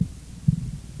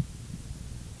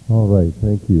All right,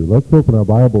 thank you. Let's open our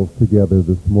Bibles together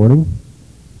this morning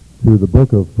to the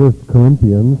book of 1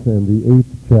 Corinthians and the 8th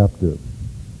chapter.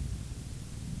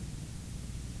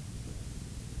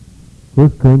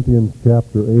 1 Corinthians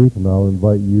chapter 8, and I'll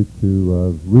invite you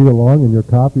to read along in your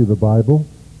copy of the Bible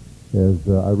as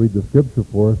I read the scripture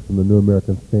for us from the New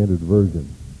American Standard Version.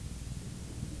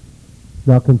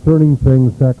 Now, concerning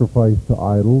things sacrificed to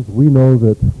idols, we know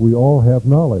that we all have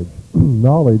knowledge.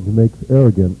 Knowledge makes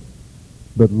arrogant,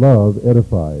 but love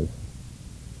edifies.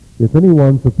 If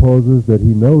anyone supposes that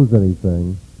he knows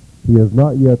anything, he has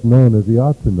not yet known as he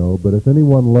ought to know, but if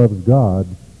anyone loves God,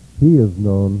 he is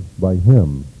known by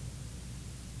him.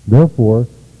 Therefore,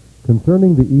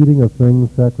 concerning the eating of things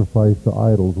sacrificed to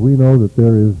idols, we know that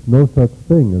there is no such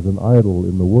thing as an idol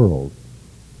in the world,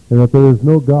 and that there is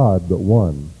no God but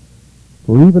one.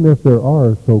 For even if there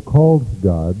are so-called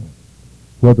gods,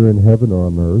 whether in heaven or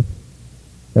on earth,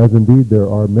 as indeed there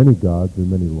are many gods and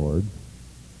many lords,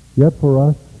 yet for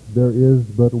us there is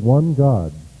but one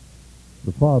God,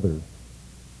 the Father,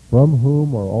 from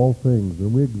whom are all things,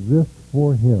 and we exist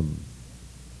for him,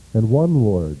 and one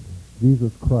Lord,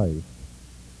 Jesus Christ,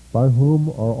 by whom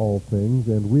are all things,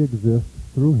 and we exist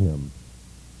through him.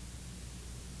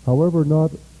 However,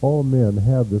 not all men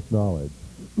have this knowledge,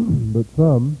 but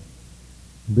some,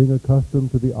 being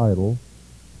accustomed to the idol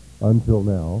until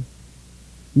now,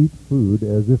 eat food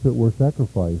as if it were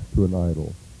sacrificed to an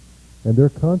idol, and their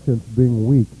conscience being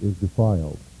weak is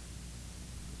defiled.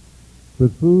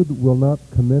 But food will not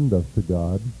commend us to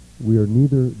God. We are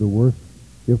neither the worse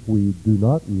if we do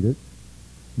not eat it,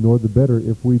 nor the better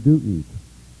if we do eat.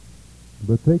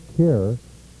 But take care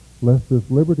lest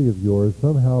this liberty of yours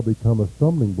somehow become a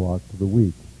stumbling block to the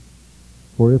weak.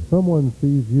 For if someone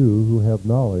sees you who have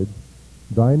knowledge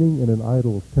dining in an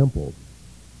idol's temple,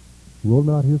 will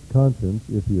not his conscience,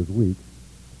 if he is weak,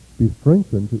 be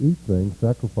strengthened to eat things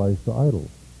sacrificed to idols?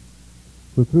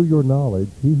 For through your knowledge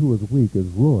he who is weak is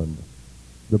ruined,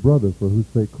 the brother for whose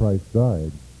sake Christ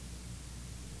died.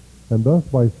 And thus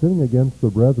by sinning against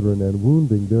the brethren and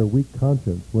wounding their weak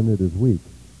conscience when it is weak,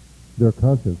 their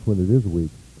conscience when it is weak,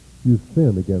 you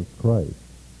sin against Christ.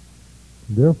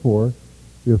 Therefore,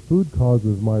 if food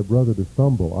causes my brother to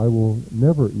stumble, I will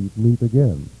never eat meat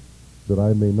again, that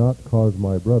I may not cause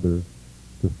my brother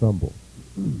to stumble.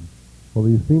 Well,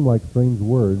 these seem like strange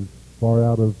words, far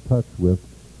out of touch with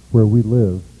where we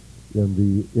live in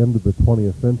the end of the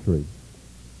 20th century.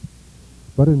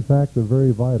 But in fact, they're very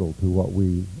vital to what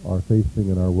we are facing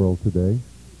in our world today.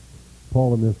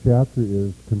 Paul in this chapter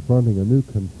is confronting a new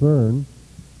concern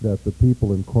that the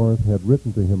people in Corinth had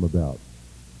written to him about.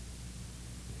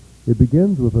 It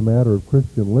begins with a matter of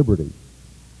Christian liberty,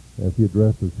 as he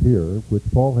addresses here, which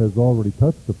Paul has already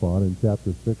touched upon in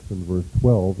chapter 6 and verse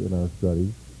 12 in our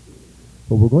study.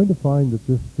 But we're going to find that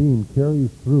this theme carries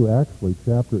through actually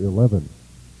chapter 11.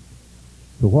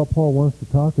 So what Paul wants to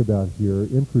talk about here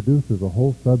introduces a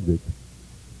whole subject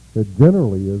that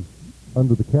generally is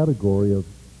under the category of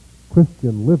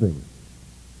Christian living.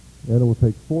 And it will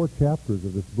take 4 chapters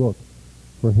of this book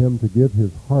for him to give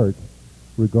his heart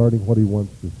regarding what he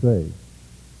wants to say.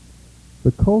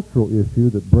 The cultural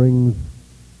issue that brings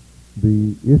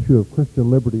the issue of Christian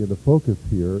liberty into focus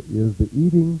here is the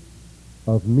eating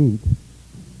of meat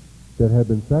that had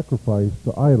been sacrificed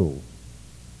to idols.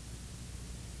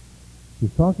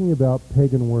 He's talking about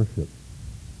pagan worship.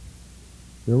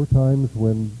 There were times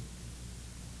when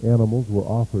animals were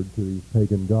offered to these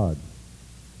pagan gods.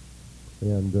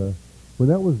 And when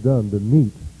that was done, the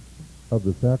meat of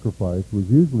the sacrifice was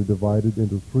usually divided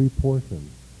into 3 portions.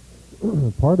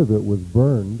 Part of it was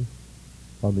burned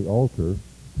on the altar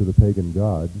to the pagan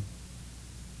god.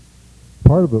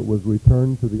 Part of it was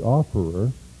returned to the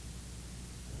offerer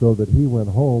so that he went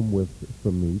home with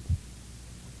some meat.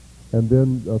 And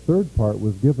then a third part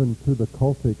was given to the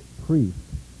cultic priest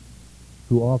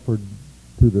who offered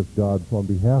to this god on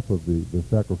behalf of the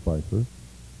sacrificer.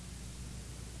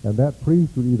 And that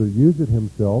priest would either use it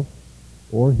himself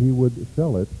or he would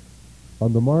sell it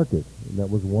on the market, and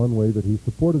that was one way that he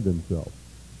supported himself.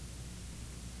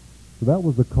 So that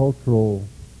was the cultural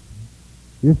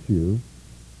issue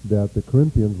that the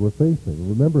Corinthians were facing.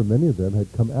 Remember, many of them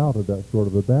had come out of that sort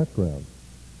of a background.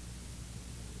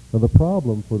 Now the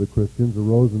problem for the Christians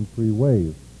arose in 3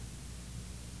 ways.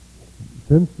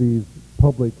 Since these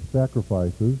public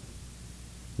sacrifices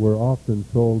were often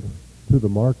sold to the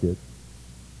market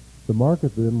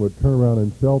then would turn around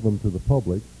and sell them to the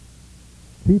public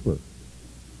cheaper.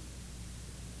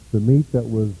 The meat that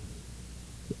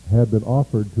had been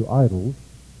offered to idols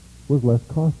was less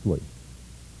costly.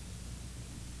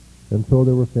 And so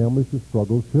there were families who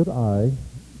struggled, should I,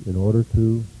 in order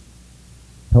to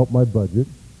help my budget,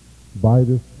 buy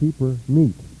this cheaper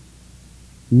meat,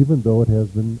 even though it has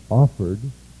been offered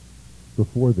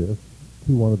before this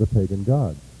to one of the pagan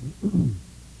gods.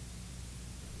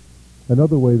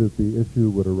 Another way that the issue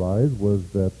would arise was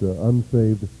that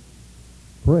unsaved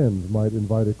friends might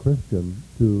invite a Christian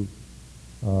to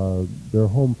their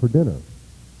home for dinner.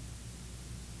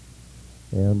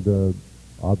 And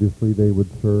obviously they would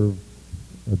serve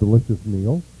a delicious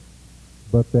meal,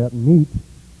 but that meat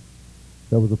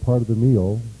that was a part of the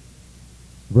meal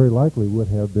very likely would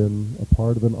have been a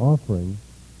part of an offering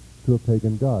to a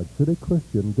pagan god. Should a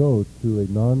Christian go to a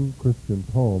non-Christian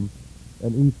home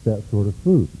and eat that sort of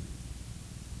food?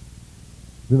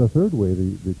 Then a third way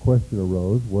the question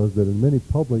arose was that in many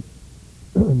public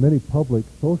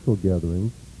social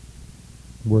gatherings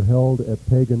were held at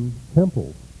pagan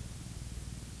temples.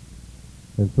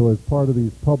 And so as part of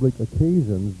these public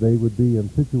occasions, they would be in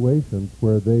situations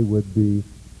where they would be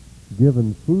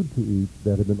given food to eat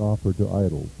that had been offered to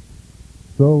idols.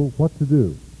 So what to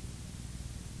do?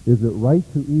 Is it right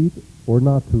to eat or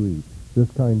not to eat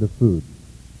this kind of food?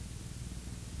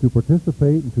 To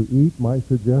participate and to eat might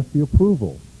suggest the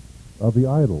approval of the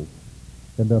idols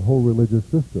and that whole religious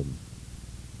system.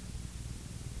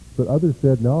 But others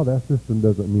said, no, that system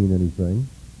doesn't mean anything.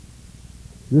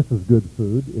 This is good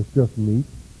food. It's just meat,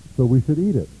 so we should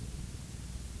eat it.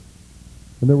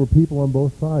 And there were people on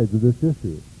both sides of this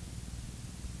issue.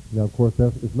 Now, of course,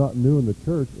 it's not new in the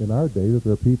church in our day that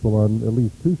there are people on at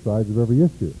least two sides of every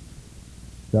issue.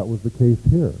 That was the case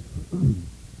here.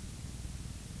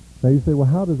 Now you say, well,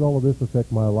 how does all of this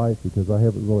affect my life? Because I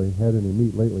haven't really had any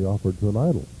meat lately offered to an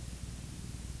idol.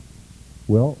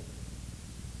 Well,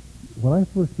 when I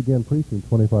first began preaching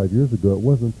 25 years ago, it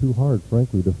wasn't too hard,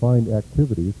 frankly, to find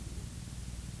activities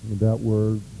that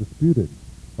were disputed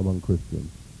among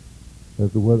Christians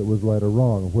as to whether it was right or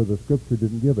wrong, or whether the Scripture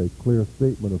didn't give a clear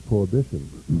statement of prohibition.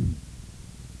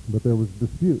 But there was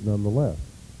dispute nonetheless.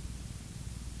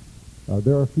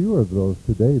 There are fewer of those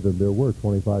today than there were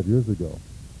 25 years ago.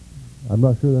 I'm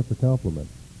not sure that's a compliment.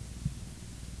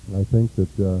 I think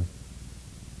that the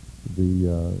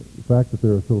fact that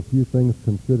there are so few things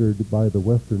considered by the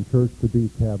Western Church to be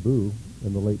taboo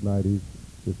in the late 90s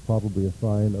is probably a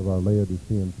sign of our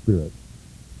Laodicean spirit,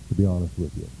 to be honest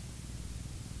with you.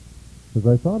 As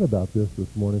I thought about this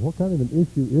morning, what kind of an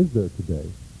issue is there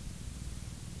today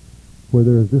where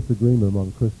there is disagreement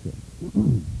among Christians?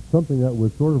 Something that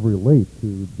would sort of relate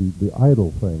to the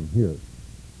idol thing here.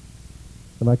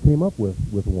 And I came up with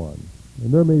one.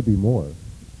 And there may be more.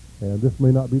 And this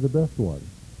may not be the best one.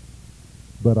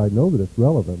 But I know that it's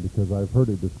relevant because I've heard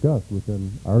it discussed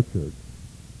within our church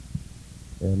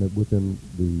and within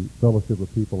the fellowship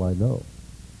of people I know.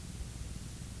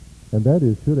 And that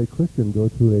is, should a Christian go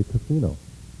to a casino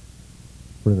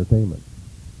for entertainment?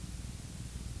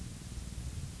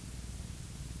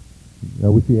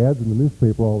 Now, we see ads in the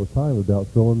newspaper all the time about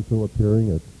so-and-so appearing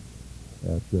at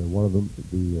one of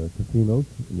the casinos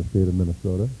in the state of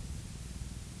Minnesota.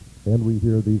 And we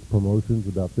hear these promotions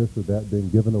about this or that being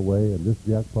given away and this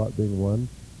jackpot being won.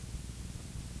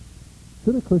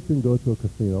 Should a Christian go to a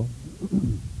casino?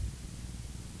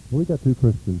 We got two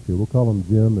Christians here. We'll call them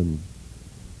Jim and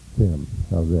Tim.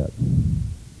 How's that?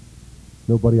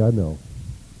 Nobody I know.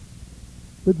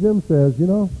 But Jim says,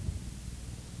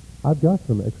 I've got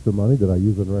some extra money that I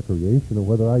use on recreation, and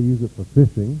whether I use it for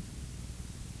fishing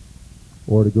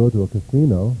or to go to a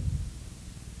casino,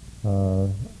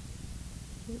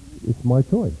 it's my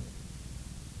choice.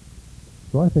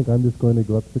 So I think I'm just going to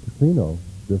go up to the casino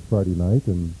this Friday night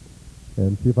and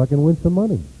see if I can win some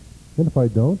money. And if I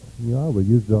don't, I will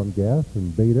use it on gas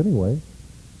and bait anyway.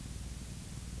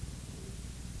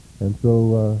 And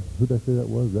so, who did I say that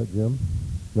was? Is that Jim?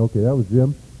 Okay, that was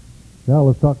Jim. Now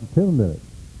let's talk to Tim a minute.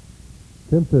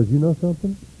 Tim says, you know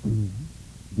something?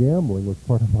 Gambling was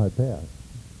part of my past.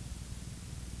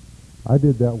 I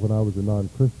did that when I was a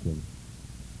non-Christian.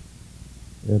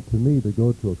 And to me, to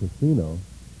go to a casino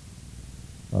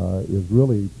is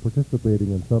really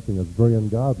participating in something that's very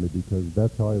ungodly, because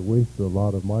that's how I wasted a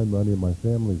lot of my money and my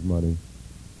family's money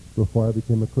before I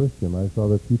became a Christian. I saw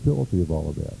the futility of all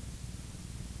of that.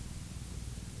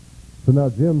 So now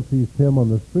Jim sees Tim on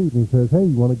the street and he says, hey,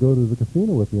 you want to go to the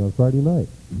casino with me on Friday night?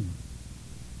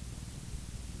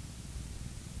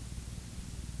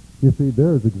 You see,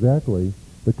 there is exactly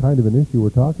the kind of an issue we're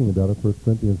talking about in 1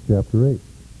 Corinthians chapter 8.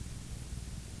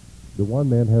 The one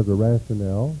man has a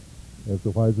rationale as to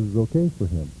why this is okay for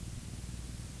him.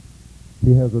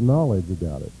 He has a knowledge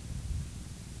about it.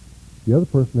 The other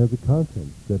person has a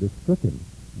conscience that is stricken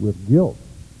with guilt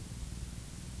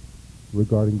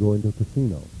regarding going to a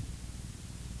casino.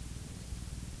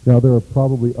 Now, there are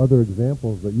probably other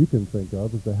examples that you can think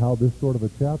of as to how this sort of a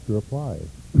chapter applies.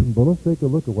 But let's take a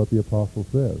look at what the apostle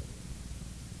says.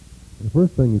 The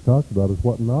first thing he talks about is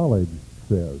what knowledge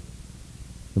says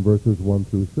in verses 1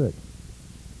 through 6.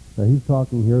 Now, he's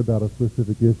talking here about a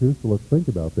specific issue, so let's think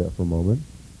about that for a moment.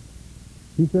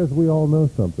 He says we all know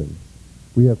something.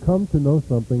 We have come to know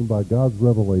something by God's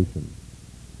revelation.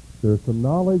 There's some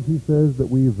knowledge, he says, that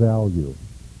we value.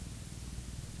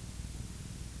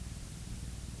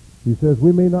 He says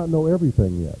we may not know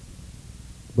everything yet,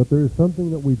 but there is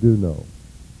something that we do know.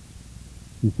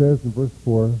 He says in verse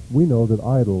 4, we know that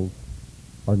idols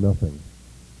are nothing.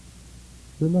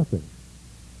 They're nothing.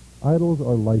 Idols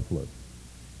are lifeless.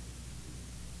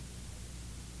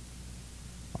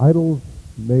 Idols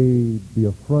may be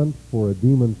a front for a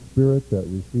demon spirit that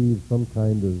receives some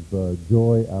kind of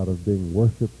joy out of being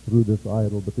worshipped through this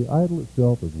idol, but the idol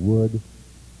itself is wood,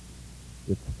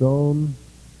 it's stone,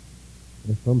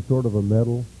 it's some sort of a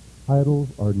metal. Idols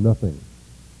are nothing.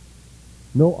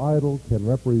 No idol can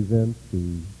represent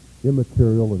the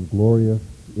immaterial and glorious,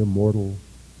 immortal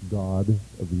God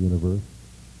of the universe.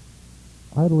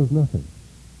 Idol is nothing.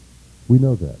 We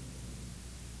know that.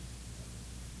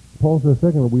 Paul says,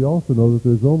 secondly, we also know that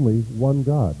there's only one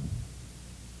God.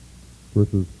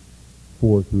 Verses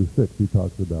 4 through 6, he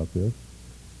talks about this.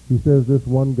 He says this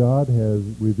one God has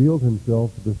revealed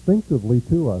himself distinctively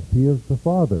to us. He is the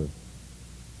Father.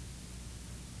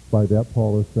 By that,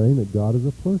 Paul is saying that God is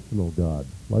a personal God,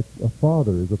 like a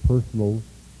father is a personal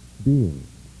being.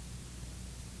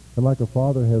 And like a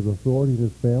father has authority in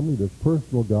his family, this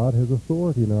personal God has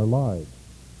authority in our lives.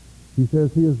 He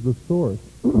says he is the source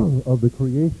of the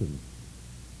creation.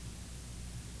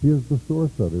 He is the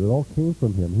source of it. It all came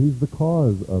from him. He's the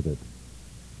cause of it.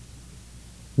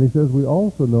 And he says we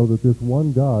also know that this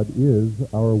one God is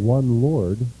our one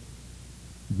Lord,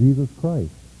 Jesus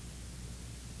Christ.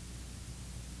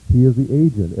 He is the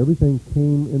agent. Everything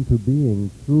came into being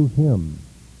through him.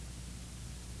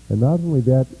 And not only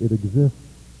that, it exists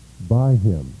by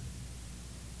him.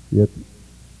 It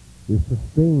is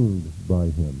sustained by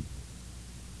him.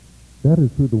 That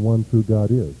is who the one true God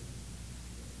is.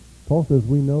 Paul says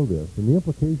we know this, and the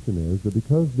implication is that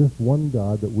because this one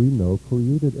God that we know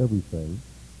created everything,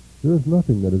 there is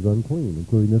nothing that is unclean,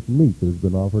 including this meat that has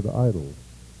been offered to idols.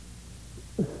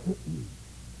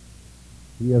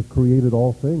 He has created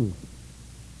all things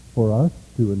for us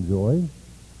to enjoy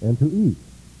and to eat,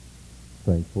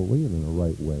 thankfully and in a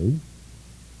right way.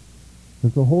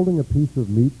 And so holding a piece of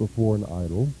meat before an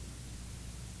idol,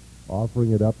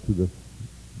 offering it up to the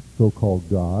so-called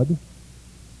God,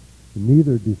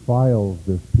 neither defiles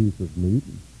this piece of meat,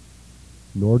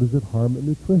 nor does it harm it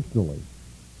nutritionally.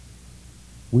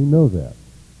 We know that.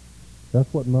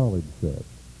 That's what knowledge says.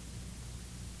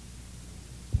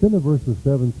 Then in verses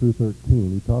 7 through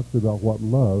 13, he talks about what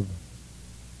love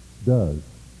does.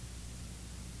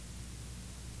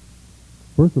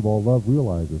 First of all, love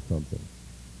realizes something.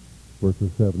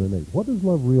 Verses 7 and 8. What does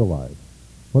love realize?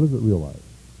 What does it realize?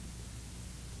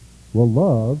 Well,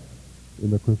 love,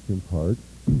 in the Christian's heart,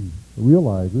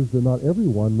 realizes that not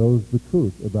everyone knows the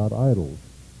truth about idols.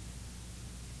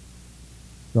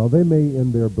 Now, they may,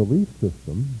 in their belief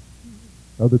system,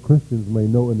 other Christians may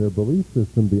know in their belief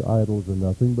system the idols are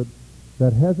nothing, but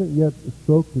that hasn't yet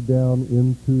soaked down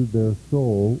into their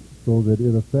soul so that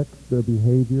it affects their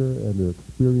behavior and their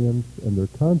experience and their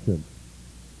conscience.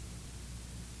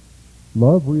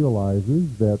 Love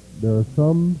realizes that there are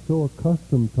some so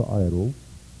accustomed to idols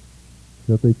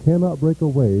that they cannot break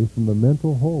away from the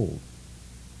mental hold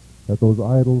that those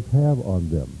idols have on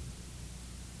them.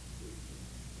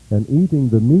 And eating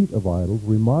the meat of idols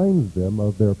reminds them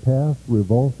of their past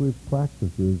revulsive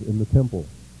practices in the temple.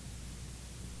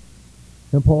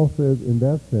 And Paul says, in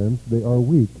that sense, they are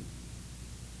weak.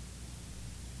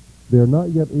 They are not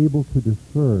yet able to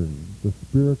discern the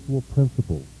spiritual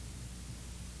principles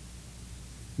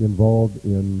involved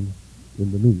in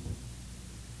the meat.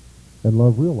 And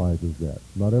love realizes that.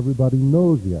 Not everybody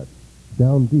knows yet,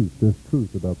 down deep, this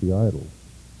truth about the idols.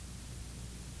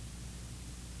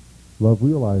 Love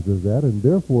realizes that, and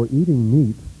therefore eating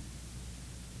meat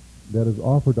that is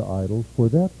offered to idols for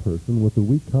that person with a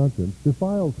weak conscience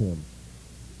defiles him.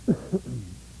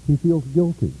 He feels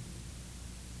guilty.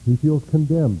 He feels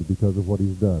condemned because of what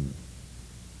he's done.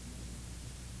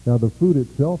 Now, the food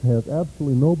itself has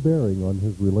absolutely no bearing on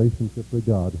his relationship to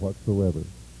God whatsoever.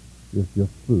 It's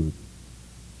just food.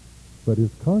 But his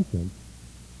conscience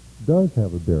does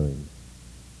have a bearing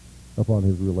upon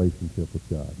his relationship with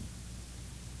God.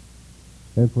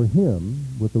 And for him,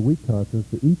 with a weak conscience,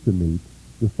 to eat the meat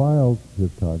defiles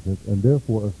his conscience and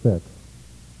therefore affects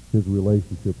his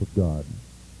relationship with God.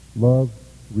 Love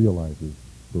realizes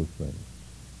those things.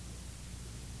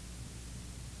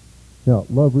 Now,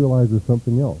 love realizes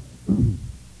something else.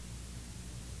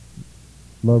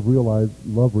 Love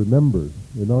remembers.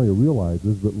 It not only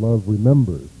realizes, but love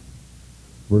remembers.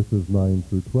 Verses 9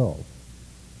 through 12.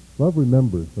 Love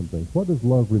remembers some things. What does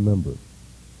love remember?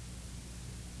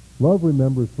 Love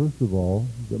remembers, first of all,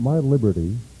 that my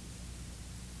liberty,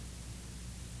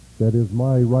 that is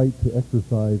my right to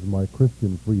exercise my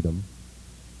Christian freedom,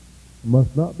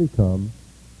 must not become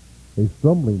a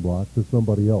stumbling block to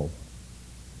somebody else.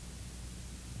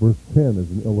 Verse 10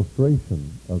 is an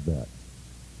illustration of that.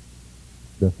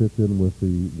 That fits in with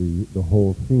the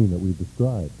whole scene that we've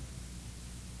described.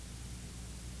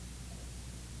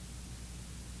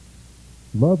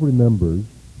 Love remembers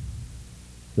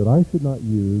that I should not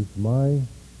use my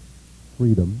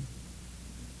freedom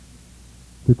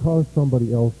to cause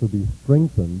somebody else to be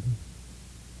strengthened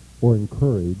or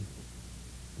encouraged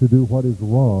to do what is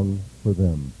wrong for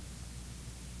them.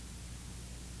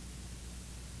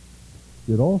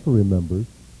 It also remembers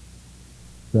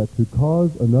that to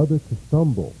cause another to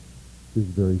stumble is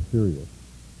very serious.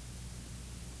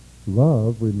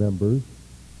 Love remembers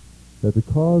that to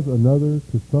cause another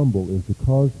to stumble is to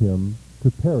cause him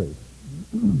to perish.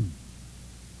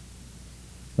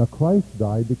 Now Christ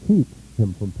died to keep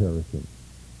him from perishing.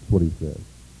 That's what he says.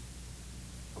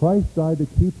 Christ died to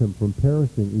keep him from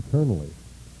perishing eternally.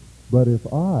 But if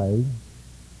I,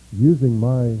 using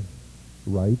my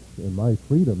rights and my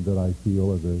freedom that I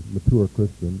feel as a mature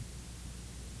Christian,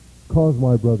 cause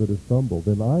my brother to stumble,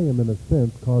 then I am in a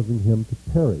sense causing him to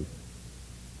perish.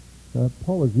 Now,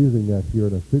 Paul is using that here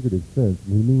in a figurative sense,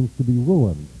 and he means to be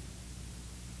ruined.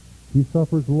 He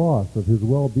suffers loss of his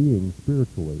well-being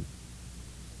spiritually.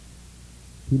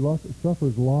 He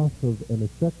suffers loss of an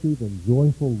effective and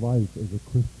joyful life as a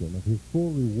Christian, of his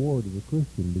full reward as a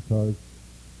Christian, because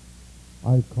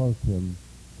I've caused him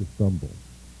to stumble.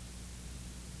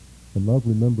 And love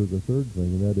remembers a third thing,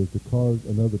 and that is to cause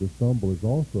another to stumble is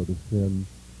also to sin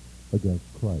against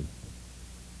Christ.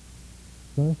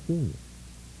 Now, that's serious.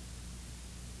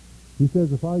 He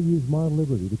says, if I use my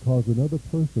liberty to cause another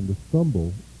person to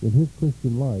stumble in his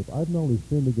Christian life, I've not only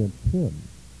sinned against him,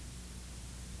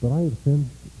 but I have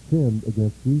sinned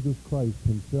against Jesus Christ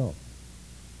himself.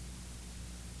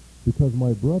 Because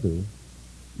my brother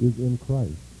is in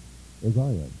Christ, as I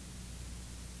am.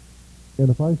 And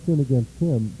if I sin against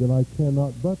him, then I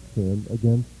cannot but sin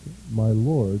against my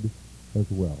Lord as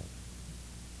well.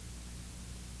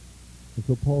 And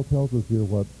so Paul tells us here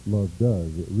what love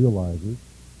does. It realizes,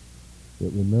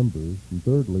 it remembers, and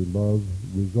thirdly, love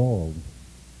resolves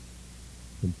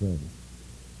some things.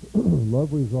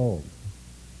 Love resolves.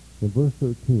 In verse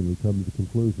 13, we come to the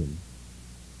conclusion.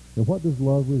 And what does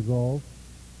love resolve?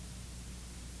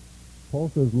 Paul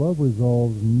says love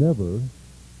resolves never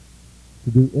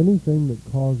to do anything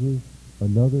that causes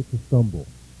another to stumble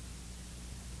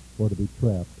or to be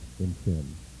trapped in sin.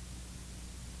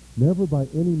 Never by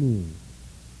any means.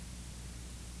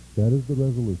 That is the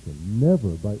resolution. Never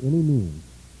by any means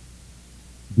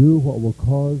do what will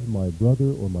cause my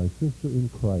brother or my sister in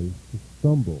Christ to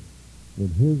stumble in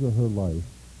his or her life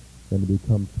and to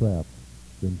become trapped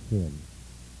in sin.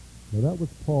 Now that was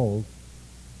Paul's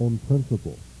own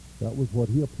principle. That was what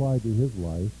he applied to his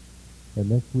life. And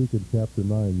next week in chapter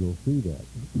 9, you'll see that.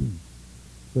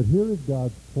 But here is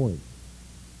God's point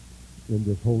in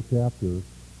this whole chapter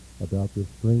about this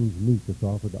strange meat that's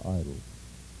offered to idols.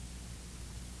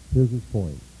 Here's his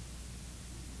point.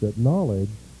 That knowledge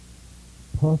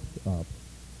puffs up.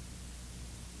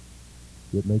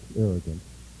 It makes arrogant.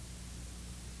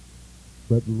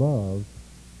 But love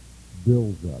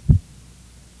builds up.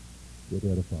 It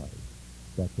edifies.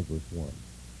 Back to verse 1.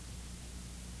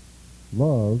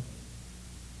 Love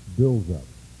builds up,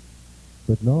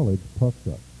 but knowledge puffs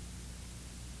up.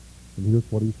 And here's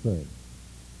what he's saying.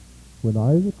 When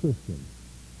I, as a Christian,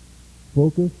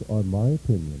 focus on my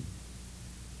opinion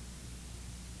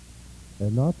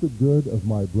and not the good of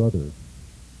my brother,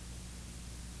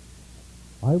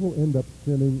 I will end up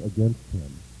sinning against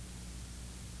him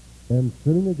and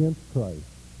sinning against Christ,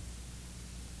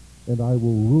 and I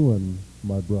will ruin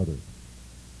my brother.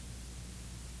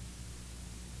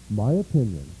 My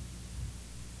opinion,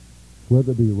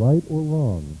 whether it be right or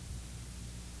wrong,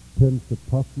 tends to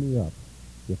puff me up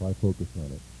if I focus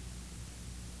on it.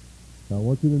 Now I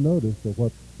want you to notice that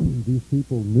what these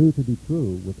people knew to be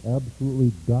true was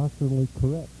absolutely doctrinally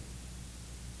correct.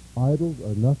 Idols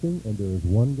are nothing and there is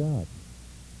one God.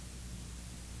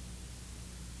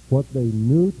 What they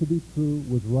knew to be true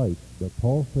was right, but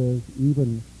Paul says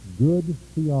even good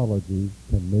theology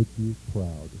can make you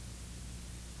proud.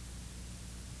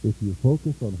 if you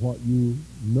focus on what you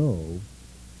know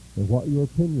and what your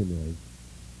opinion is,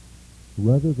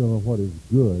 rather than on what is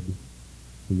good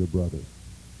for your brother.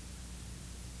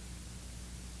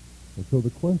 And so the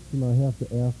question I have to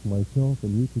ask myself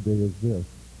and you today is this: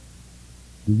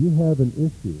 do you have an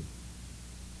issue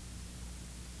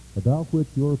about which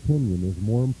your opinion is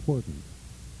more important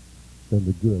than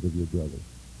the good of your brother?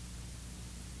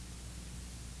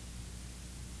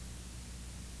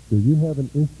 Do you have an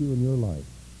issue in your life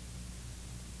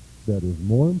that is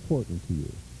more important to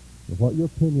you, and what your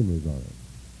opinion is on it,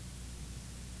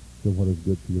 than what is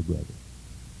good for your brother?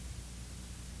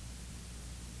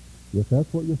 If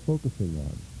that's what you're focusing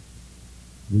on,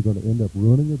 you're going to end up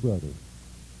ruining your brother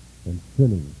and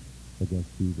sinning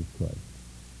against Jesus Christ.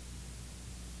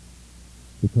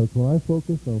 Because when I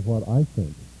focus on what I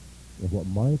think, and what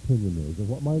my opinion is, and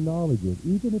what my knowledge is,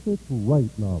 even if it's right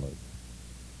knowledge,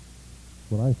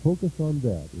 when I focus on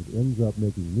that, it ends up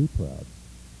making me proud.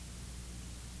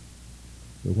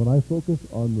 But when I focus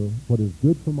on what is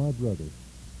good for my brother,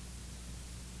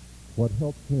 what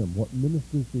helps him, what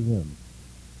ministers to him,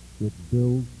 it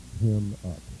builds him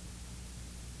up.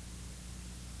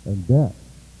 And that,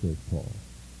 says Paul,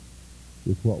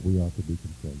 is what we ought to be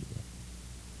concerned about.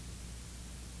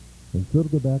 And so to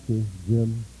go back to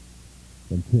Jim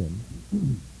and Tim,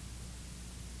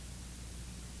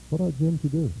 what ought Jim to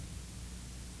do?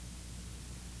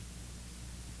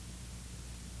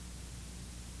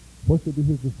 What should be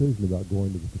his decision about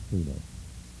going to the casino?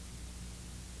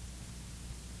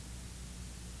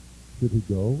 Should he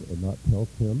go and not tell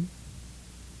Tim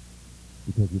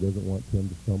because he doesn't want Tim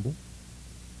to stumble?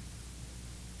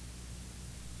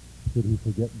 Should he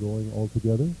forget going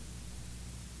altogether?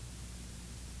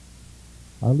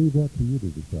 I'll leave that to you to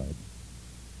decide.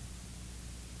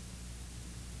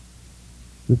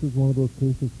 This is one of those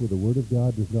cases where the Word of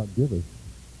God does not give us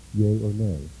yea or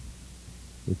nay.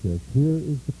 It says, here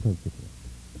is the principle.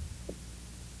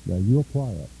 Now you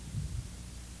apply it.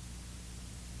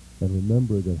 And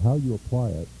remember that how you apply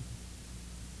it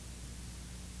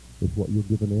is what you'll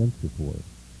give an answer for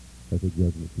at the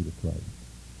judgment seat of Christ.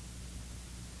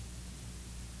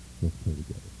 Let's pray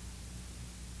together.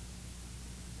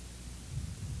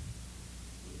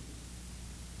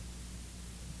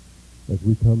 As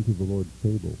we come to the Lord's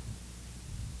table,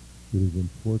 it is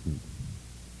important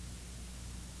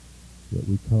that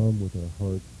we come with our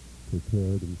hearts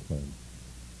prepared and cleansed.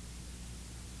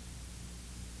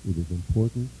 It is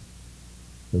important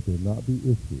that there not be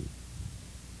issues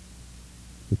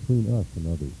between us and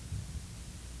others.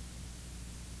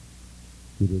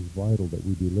 It is vital that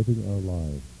we be living our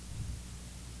lives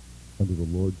under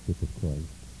the lordship of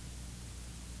Christ.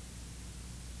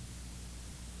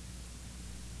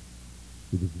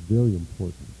 It is very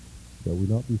important that we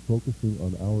not be focusing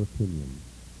on our opinions,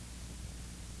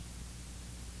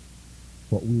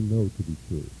 what we know to be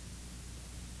true,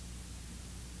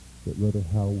 but rather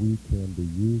how we can be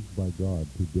used by God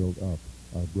to build up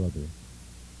our brother,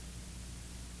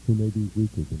 who may be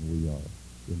weaker than we are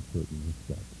in certain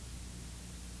respects.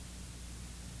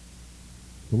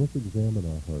 So let's examine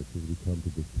our hearts as we come to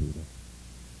this table.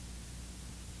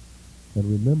 And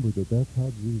remember that that's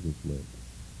how Jesus lived.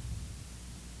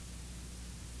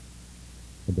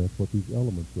 And that's what these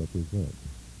elements represent.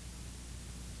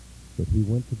 That he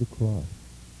went to the cross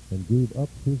and gave up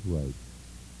his rights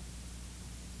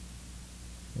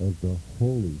as the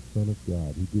holy Son of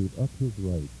God. He gave up his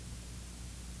rights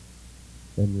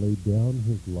and laid down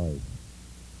his life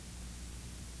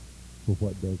for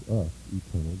what does us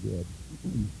eternal good.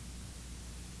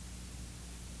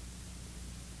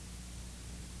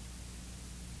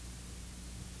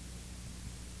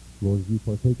 Lord, as you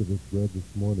partake of this bread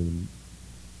this morning,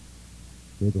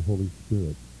 may the Holy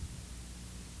Spirit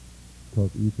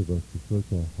cause each of us to search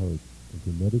our hearts and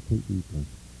to meditate deeply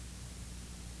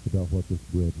about what this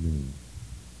bread means,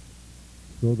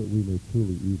 so that we may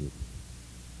truly eat it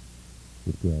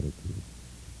with gratitude.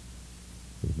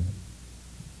 Amen.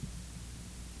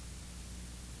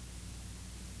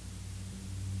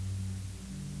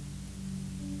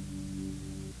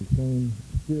 The same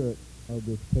spirit of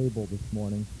this table this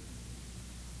morning,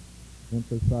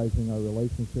 emphasizing our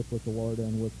relationship with the Lord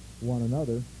and with one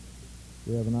another,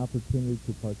 we have an opportunity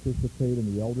to participate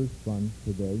in the Elders Fund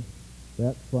today.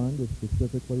 That fund is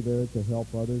specifically there to help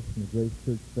others in the Grace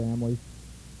Church family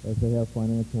as they have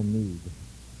financial need.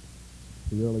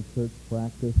 The early church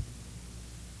practiced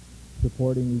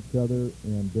supporting each other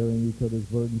and bearing each other's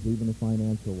burdens, even the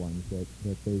financial ones that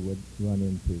they would run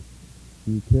into. If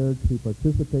you care to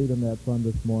participate in that fund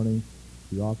this morning,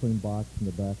 the offering box in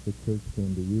the back of the church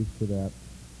can be used for that,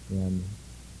 and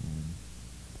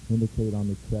indicate on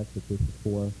the check that this is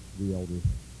for the Elders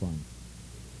Fund.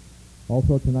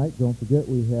 Also tonight, don't forget,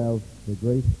 we have the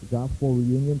Grace Gospel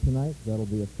Reunion tonight. That'll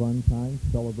be a fun time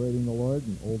celebrating the Lord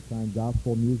and old-time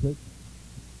gospel music.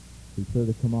 Be sure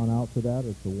to come on out for that.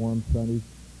 It's a warm, sunny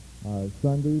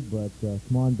Sunday, but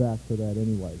come on back for that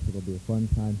anyway. It'll be a fun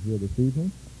time here this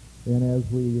evening. And as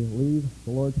we leave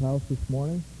the Lord's house this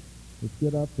morning, let's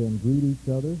get up and greet each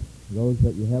other. Those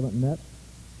that you haven't met,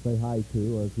 say hi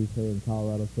to, or as we say in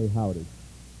Colorado, say howdy.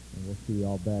 And we'll see you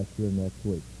all back here next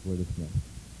week. We're dismissed.